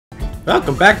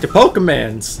Welcome back to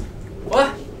Pokemans.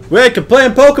 What? We're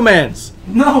playing Pokemans.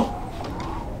 No!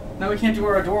 Now we can't do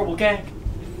our adorable gag.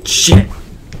 Shit.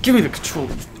 Give me the control.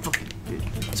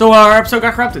 So our episode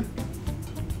got corrupted.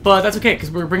 But that's okay,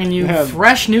 because we're bringing you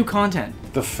fresh new content.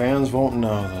 The fans won't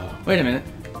know, though. Wait a minute.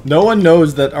 No one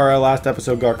knows that our last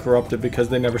episode got corrupted because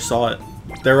they never saw it.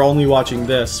 They're only watching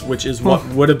this, which is what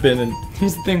would have been in...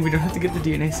 Here's the thing, we don't have to get the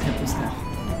DNA samples now.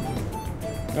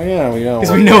 Oh yeah, we know.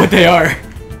 Because we know what they are.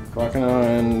 Crocodile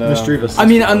and... Mischievous. I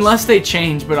mean, unless they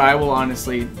change, but I will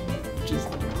honestly just...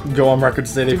 Go on record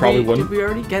to say they probably wouldn't. Did we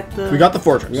already get the... We got the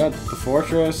fortress. We got the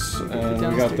fortress, and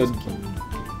we got the...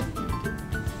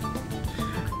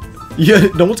 Yeah,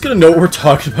 no one's gonna know what we're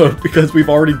talking about because we've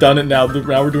already done it now.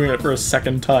 Now we're doing it for a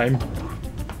second time.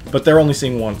 But they're only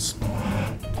seeing once.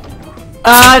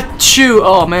 Chew!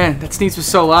 Oh man, that sneeze was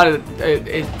so loud,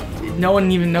 no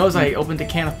one even knows I opened a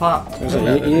can of pop.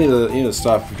 You need to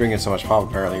stop drinking so much pop,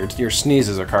 apparently. Your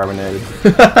sneezes are carbonated.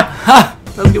 Ha!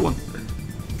 That was a good one.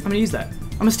 I'm gonna use that.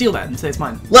 I'm gonna steal that and say it's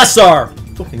mine. Lesser!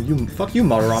 Fuck you,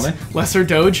 Madarame. Lesser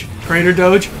Doge, Greater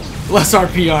Doge, Lesser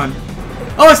Peon.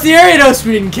 Oh, it's the Ariados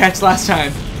we didn't catch last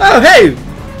time. Oh, hey!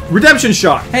 Redemption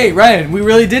shot! Hey, Ryan, we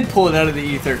really did pull it out of the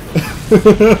ether.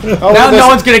 Oh, now no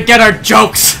one's gonna get our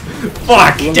jokes!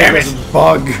 Fuck, damn it!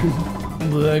 Bug.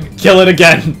 Kill it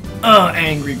again!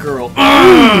 Angry girl. So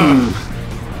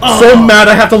mad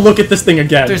I have to look at this thing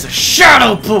again. There's a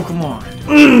shadow Pokemon!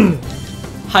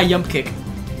 High jump kick.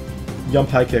 Yump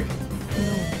high kick.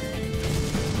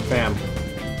 Bam.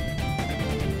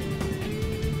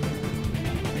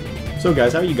 So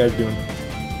guys, how are you guys doing?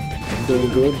 Doing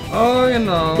good. Oh, you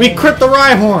know. We crit the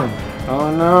Rhyhorn!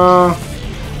 Oh no.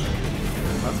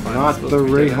 That's fine. Not the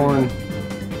Rhyhorn.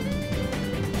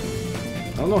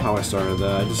 I don't know how I started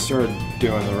that. I just started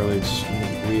doing the really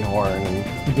Rhyhorn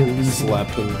and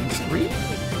slept and...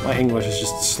 My English is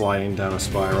just sliding down a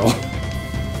spiral.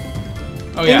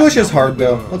 Oh, yeah. English is hard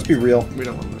though, let's be real. We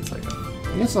don't want this like that. I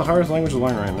think it's the hardest language to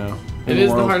learn right now. It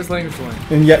is the hardest language to learn.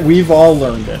 And yet we've all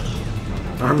learned it.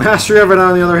 Our mastery of it,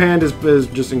 on the other hand, is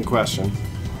just in question.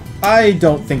 I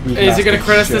don't think we Is it gonna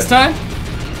crit us this time?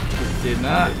 It did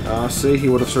not. See, he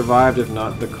would have survived if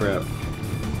not the crit.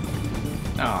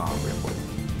 Oh, real boy.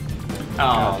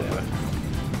 God Oh, damn it.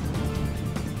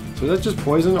 So is that just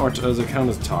poison, or does it count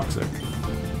as toxic?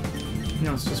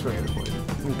 no, it's just regular poison.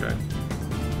 Okay.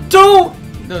 Don't!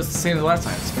 No, it's the same as the last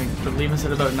time. It's going to leave us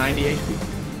at about 90 HP.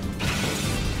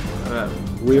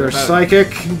 We are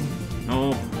psychic.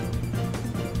 No.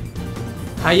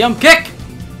 High jump kick!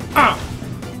 Ah!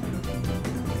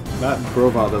 That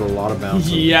Grovyle did a lot of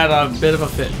bouncing. He had a bit of a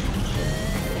fit.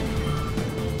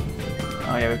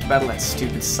 Oh yeah, we have to battle that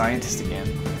stupid scientist again.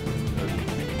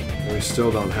 And we still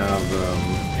don't have,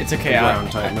 It's okay,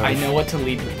 I know what to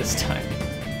lead with this time.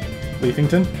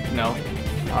 Leafington? No.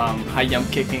 High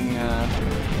jump kicking,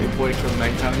 big boy to kill the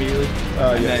Magneton immediately.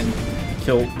 And yes. then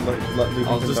Kill, let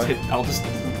Leafington I'll just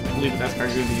leave with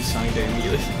Escargot and use Sonic Day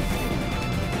immediately.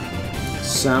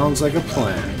 Sounds like a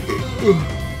plan.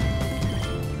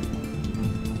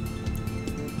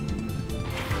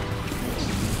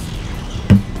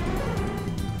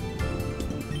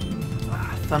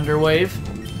 Thunder Wave.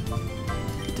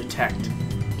 Detect.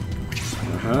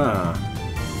 Aha.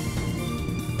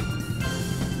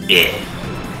 Yeah.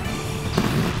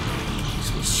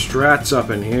 Some strats up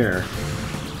in here.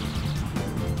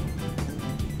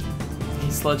 He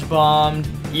sludge bombed.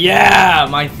 Yeah!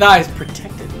 My thighs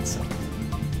protected themselves.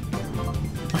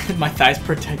 My thighs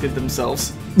protected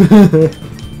themselves. I'll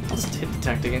just hit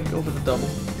detect again. Go for the double.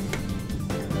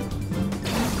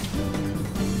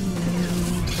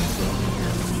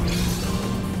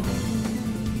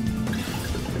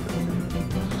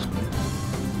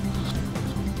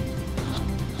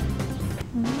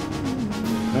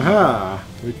 Aha!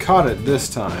 We caught it this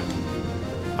time.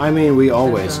 I mean, we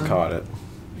always caught it.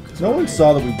 No one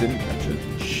saw that we didn't catch it.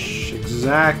 Shh,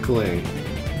 exactly.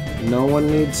 No one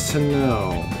needs to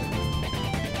know.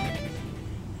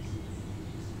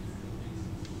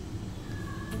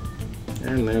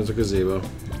 And there's a gazebo.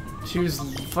 She was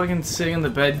fucking sitting in the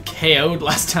bed KO'd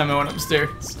last time I went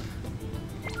upstairs.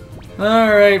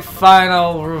 Alright, fine,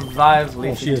 I'll revive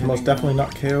Leaf. Well, she is most definitely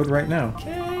not KO'd right now.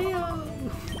 KO!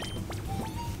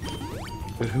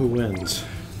 But who wins?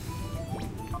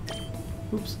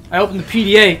 Oops. I opened the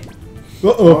PDA.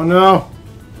 Uh-oh. Oh no!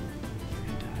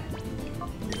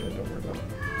 Yeah, don't worry about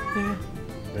it.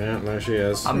 Yeah, there she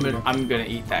is. I'm gonna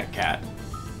eat that cat.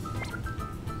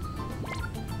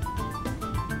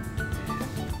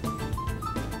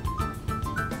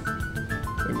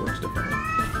 It works differently.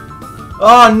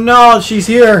 Oh no, she's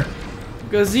here!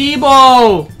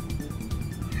 Gazebo!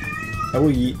 I will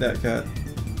yeet that cat.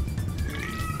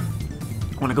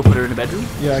 Wanna go put her in a bedroom?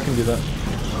 Yeah, I can do that.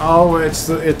 Oh,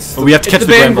 But we have to catch It's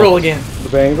the the Granbull. Bangle again. the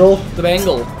bangle. The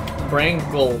Bangle.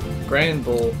 Brangle.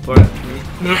 Granbull.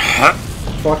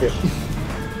 Fuck it.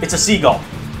 It's a seagull.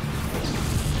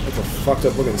 It's a fucked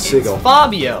up looking seagull. It's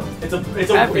Fabio. It's a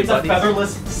Everybody's-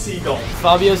 featherless seagull.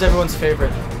 Fabio's everyone's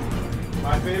favorite.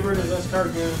 My favorite is this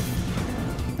cartoon.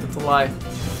 That's a lie.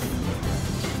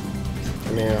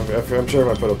 I mean, I'm sure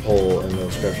if I put a poll in the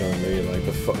description, maybe like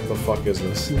the fuck is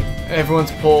this?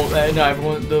 Everyone's poll. No,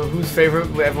 everyone. Who's favorite?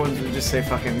 Everyone would just say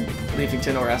fucking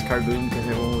Leafington or Ascard Boom because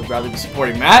everyone would rather be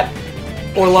supporting Matt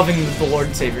or loving the Lord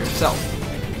and Savior himself.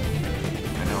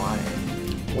 I know I.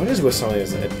 What is with some of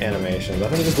these animations? I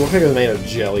think it just looked like it was made of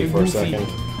jelly for a Goofy. second.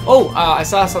 Oh, I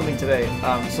saw something today.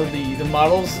 So the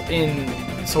models in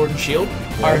Sword and Shield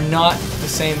are not the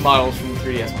same models from the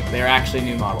 3DS one. They're actually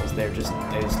new models. They just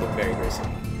look very, very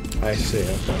similar. I see,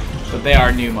 okay. But they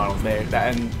are new models.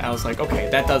 And I was like, okay,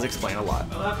 that does explain a lot.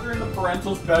 Well, after in the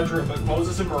parental's bedroom, but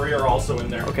Moses and Maria are also in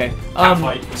there. Okay.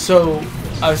 Catfight. So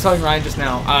I was telling Ryan just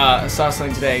now. I saw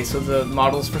something today. So the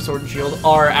models for Sword and Shield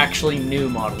are actually new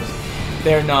models.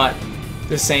 They're not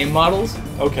the same models.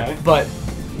 Okay. But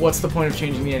what's the point of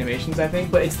changing the animations? I think.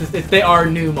 But they are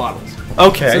new models.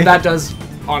 Okay. So that does,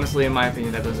 honestly, in my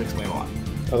opinion, that does explain a lot.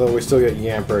 Although we still get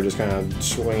Yamper just kind of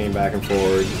swinging back and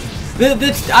forward.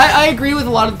 I agree with a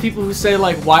lot of the people who say,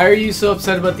 like, why are you so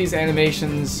upset about these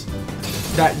animations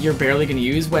that you're barely going to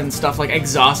use when stuff like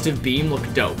Exhaustive Beam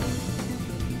look dope?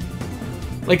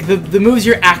 Like, the moves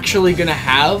you're actually going to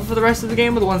have for the rest of the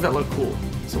game are the ones that look cool.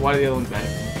 So why do the other ones matter?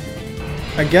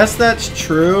 I guess that's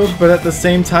true, but at the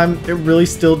same time, it really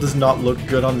still does not look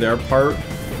good on their part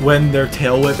when their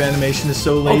tail whip animation is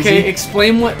so lazy. Okay,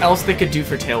 explain what else they could do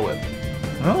for tail whip.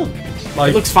 Oh,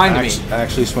 like It looks fine to me.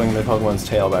 Actually swinging the Pokemon's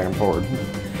tail back and forward.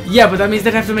 Yeah, but that means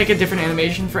they'd have to make a different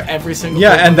animation for every single.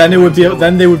 yeah, Pokemon and then it would be tail whip.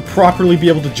 then they would properly be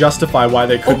able to justify why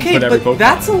they couldn't Okay, put every but Pokemon.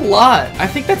 that's a lot. I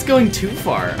think that's going too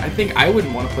far. I think I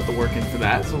wouldn't want to put the work in for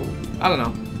that. So I don't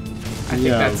know. I think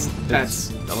Yeah,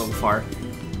 that's a little far.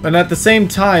 And at the same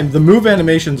time, the move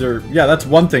animations are, yeah, that's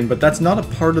one thing, but that's not a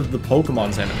part of the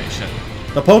Pokemon's animation.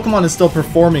 The Pokemon is still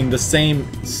performing the same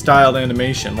styled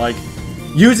animation. Like,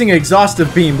 using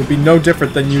Exhaustive Beam would be no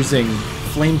different than using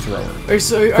Flamethrower. Are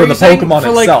For you the saying Pokemon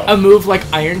for like itself. a move like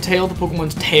Iron Tail, the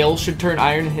Pokemon's tail should turn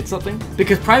iron and hit something?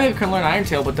 Because Primeape can learn Iron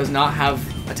Tail, but does not have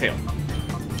a tail.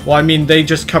 Well, I mean, they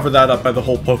just cover that up by the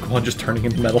whole Pokemon just turning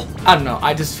into metal. I don't know.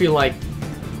 I just feel like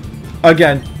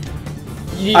Again,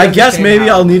 you need to I guess understand maybe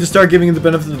how- I'll need to start giving it the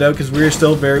benefit of the doubt because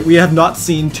we have not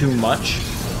seen too much.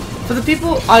 For the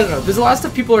people, I don't know. There's a lot of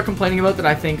stuff people are complaining about that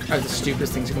I think are the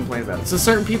stupidest things to complain about. So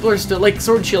certain people are still like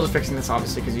Sword and Shield is fixing this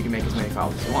obviously because you can make as many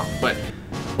files as you want. But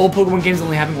old Pokemon games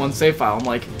only having one save file. I'm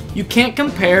like, you can't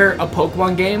compare a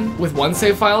Pokemon game with one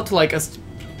save file to like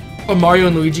a Mario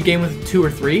and Luigi game with 2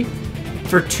 or 3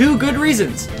 for 2 good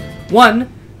reasons. One,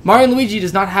 Mario and Luigi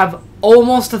does not have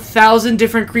almost 1,000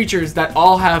 different creatures that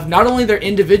all have not only their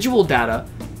individual data,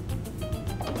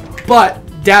 but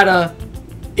data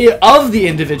of the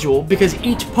individual, because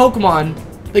each Pokemon,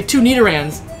 like 2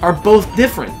 Nidorans, are both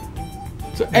different.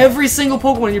 So every single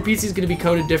Pokemon in your PC is going to be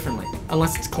coded differently,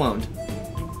 unless it's cloned.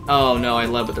 Oh no, I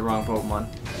led with the wrong Pokemon.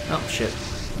 Oh shit.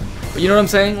 But you know what I'm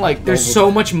saying? Like, there's so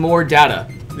much more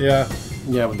data. Yeah.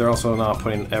 Yeah, but they're also not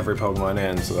putting every Pokemon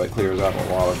in, so that clears up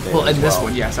a lot of things. Well, in as this well.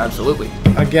 one, yes, absolutely.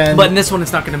 Again, But in this one,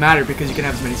 it's not going to matter because you can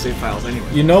have as many save files anyway.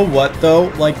 you know what though?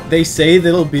 Like, they say that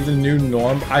it'll be the new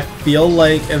norm. I feel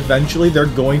like eventually they're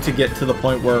going to get to the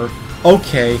point where,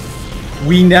 okay,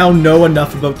 we now know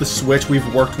enough about the Switch,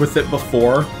 we've worked with it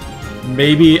before.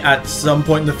 Maybe at some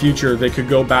point in the future they could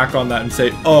go back on that and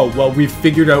say, oh, well, we've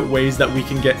figured out ways that we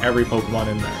can get every Pokemon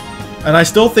in there. And I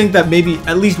still think that maybe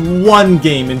at least one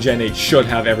game in Gen 8 should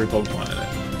have every Pokemon in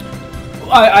it.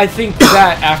 I think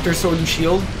that after Sword and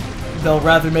Shield, they'll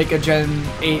rather make a Gen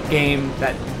 8 game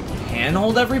that can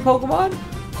hold every Pokemon,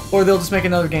 or they'll just make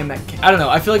another game that can. I don't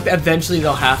know. I feel like eventually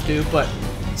they'll have to, but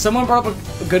someone brought up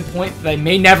a good point that they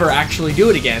may never actually do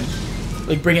it again.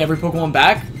 Like, bring every Pokemon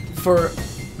back for,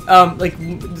 a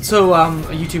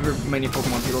YouTuber, many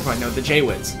Pokemon people probably know, the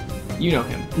J-Wiz. You know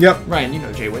him. Yep. Ryan, you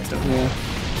know J-Wiz, don't you?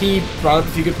 He brought up a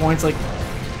few good points, like,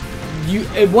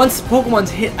 once Pokemon's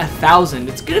hit 1,000,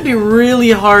 it's gonna be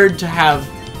really hard to have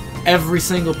every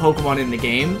single Pokemon in the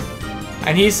game.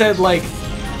 And he said, like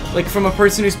from a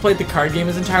person who's played the card game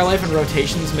his entire life and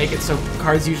rotations make it so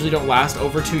cards usually don't last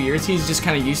over 2 years, he's just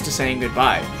kind of used to saying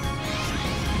goodbye.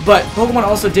 But Pokemon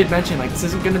also did mention, like, this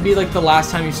isn't gonna be like the last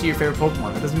time you see your favorite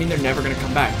Pokemon. That doesn't mean they're never gonna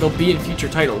come back. They'll be in future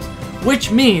titles. Which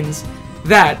means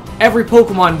that every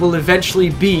Pokemon will eventually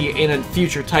be in a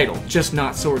future title, just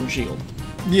not Sword and Shield.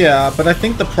 Yeah, but I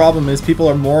think the problem is people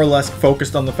are more or less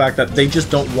focused on the fact that they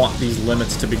just don't want these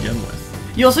limits to begin with.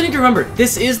 You also need to remember,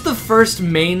 this is the first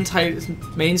mainstream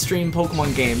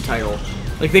Pokemon game title.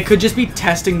 Like, they could just be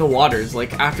testing the waters.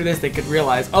 Like, after this, they could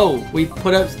realize, oh, we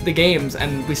put up the games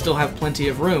and we still have plenty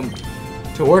of room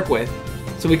to work with.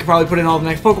 So we could probably put in all the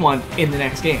next Pokemon in the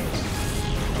next game. You know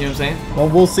what I'm saying? Well,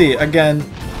 we'll see. Again,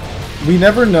 we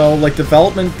never know. Like,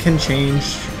 development can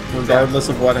change regardless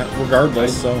of what,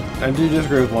 so. I do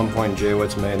disagree with one point Jay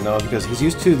Witt's made, though, because he's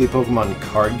used to the Pokemon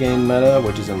card game meta,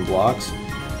 which is in blocks.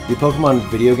 The Pokemon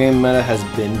video game meta has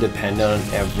been dependent on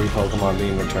every Pokemon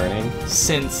being returning.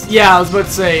 Since, yeah, I was about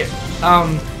to say,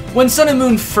 when Sun and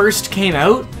Moon first came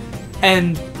out,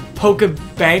 and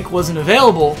Pokebank wasn't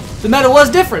available, the meta was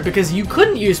different, because you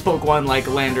couldn't use Pokemon like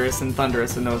Landorus and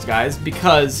Thundurus and those guys,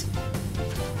 because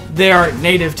they aren't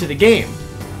native to the game.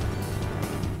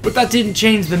 But that didn't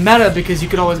change the meta, because you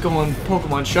could always go on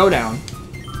Pokemon Showdown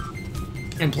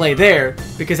and play there,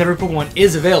 because every Pokemon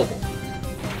is available.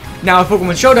 Now, with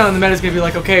Pokemon Showdown, the meta is going to be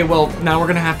like, okay, well, now we're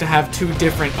going to have 2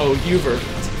 different OU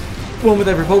versions. One with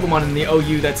every Pokemon in the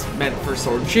OU that's meant for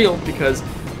Sword and Shield, because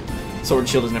Sword and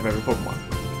Shield doesn't have every Pokemon.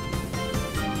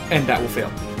 And that will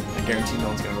fail. I guarantee no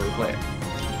one's going to really play it.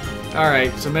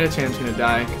 Alright, so Medichamp's going to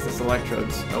die, because it's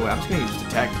Electrodes. Oh, wait, I'm just going to use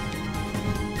Detect.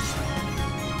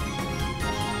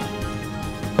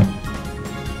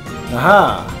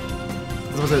 Aha!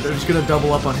 They're just going to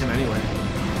double up on him anyway.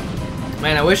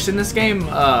 Man, I wish in this game,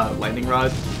 Lightning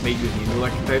Rod made you immune to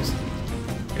electric types.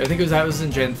 I think that was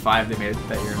in Gen 5 they made it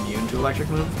that you're immune to electric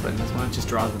moves, but in this one it just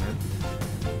draws them in.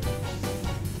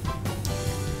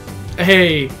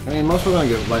 Hey! I mean, most Pokemon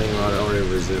get Lightning Rod already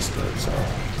resist it, so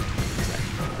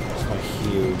it's not a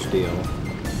huge deal.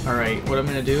 Alright, what I'm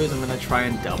going to do is I'm going to try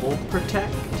and double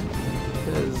protect,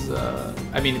 because,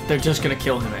 I mean, they're just going to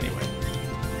kill him anyway.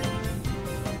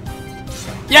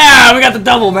 Yeah! We got the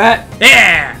double, Matt!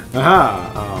 Yeah!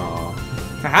 Aha! Oh.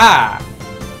 Haha!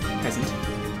 Peasant.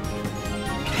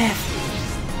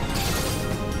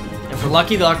 If we're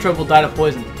lucky, the Electrode will die to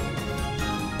poison.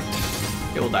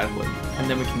 It will die to poison. And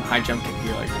then we can high jump kick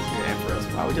the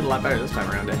Ampharos. Wow, we did a lot better this time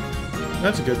around, eh?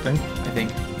 That's a good thing. I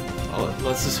think. Oh,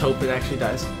 let's just hope it actually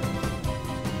dies.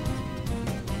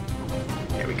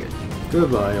 There we go.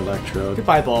 Goodbye, Electrode.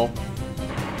 Goodbye, ball.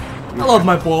 I love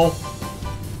my ball.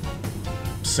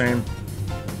 Same.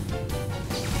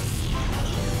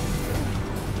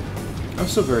 I'm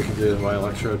still very confused why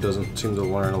Electrode doesn't seem to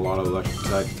learn a lot of electric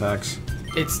type attacks.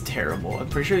 It's terrible. I'm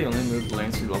pretty sure the only move that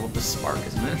lands through level is Spark,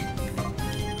 isn't it?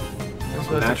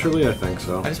 Naturally, I think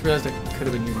so. I just realized I could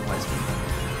have been using Ice Beam.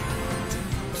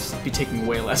 Just be taking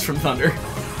way less from Thunder.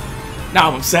 Now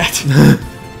I'm upset.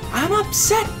 I'm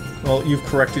upset! Well, you've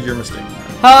corrected your mistake.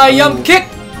 High jump kick!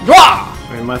 Rah!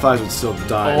 I mean, my thighs would still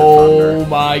die to Oh Thunder.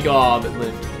 my god, it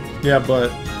lived. Yeah, but...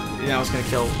 Now it's gonna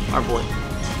kill our boy.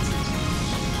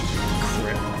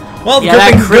 Well, Yeah, good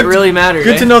that thing, crit really mattered,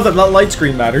 Good eh? to know that that light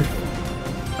screen mattered.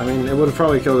 I mean, it would have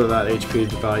probably killed at that HP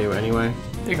value anyway.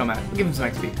 There you go, Matt. We'll give him some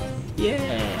XP. Yeah.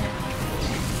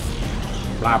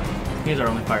 Blap. He's our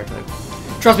only fire type.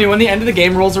 Trust me, when the end of the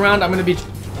game rolls around, I'm gonna be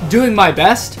doing my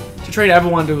best to train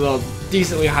everyone to a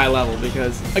decently high level,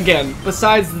 because, again,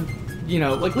 besides, you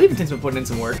know, like, Leavington's been putting in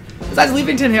some work. Besides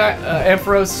Leavington,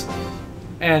 Ampharos,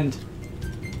 and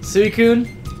Suicune,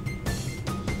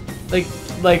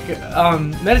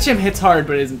 Medicham hits hard,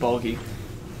 but isn't bulky.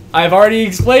 I've already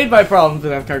explained my problems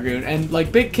with F-Cargoon, and,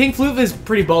 like, King Floof is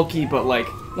pretty bulky, but, like,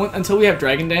 until we have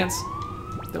Dragon Dance.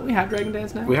 Don't we have Dragon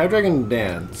Dance now? We have Dragon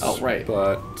Dance. Oh, right.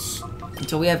 But...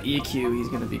 Until we have EQ, he's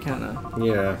gonna be kinda...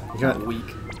 yeah. weak.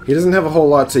 He doesn't have a whole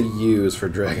lot to use for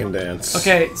Dragon Dance.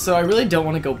 Okay, so I really don't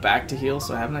want to go back to heal,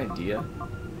 so I have an idea.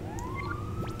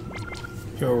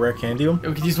 Go rare candy them?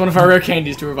 We could use one of our rare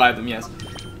candies to revive them, yes.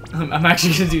 I'm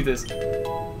actually gonna do this.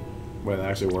 Wait, that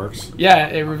actually works? Yeah,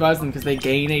 it revives them because they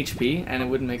gain HP, and it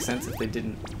wouldn't make sense if they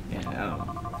didn't. Yeah, I don't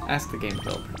know. Ask the game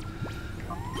developer.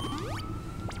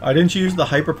 Why didn't you use the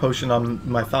hyper potion on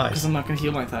my Because thighs? I'm not gonna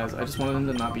heal my thighs. I just wanted them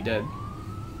to not be dead.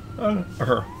 Or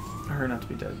her. Her not to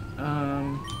be dead.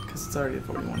 Because it's already at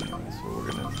 41 anyway, so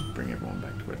we're gonna bring everyone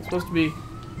back to where it's supposed to be.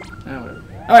 Whatever.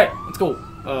 Alright, let's go.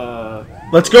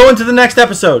 Let's go into the next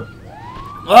episode.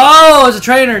 Oh, it's a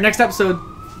trainer! Next episode.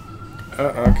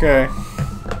 Okay.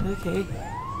 Okay.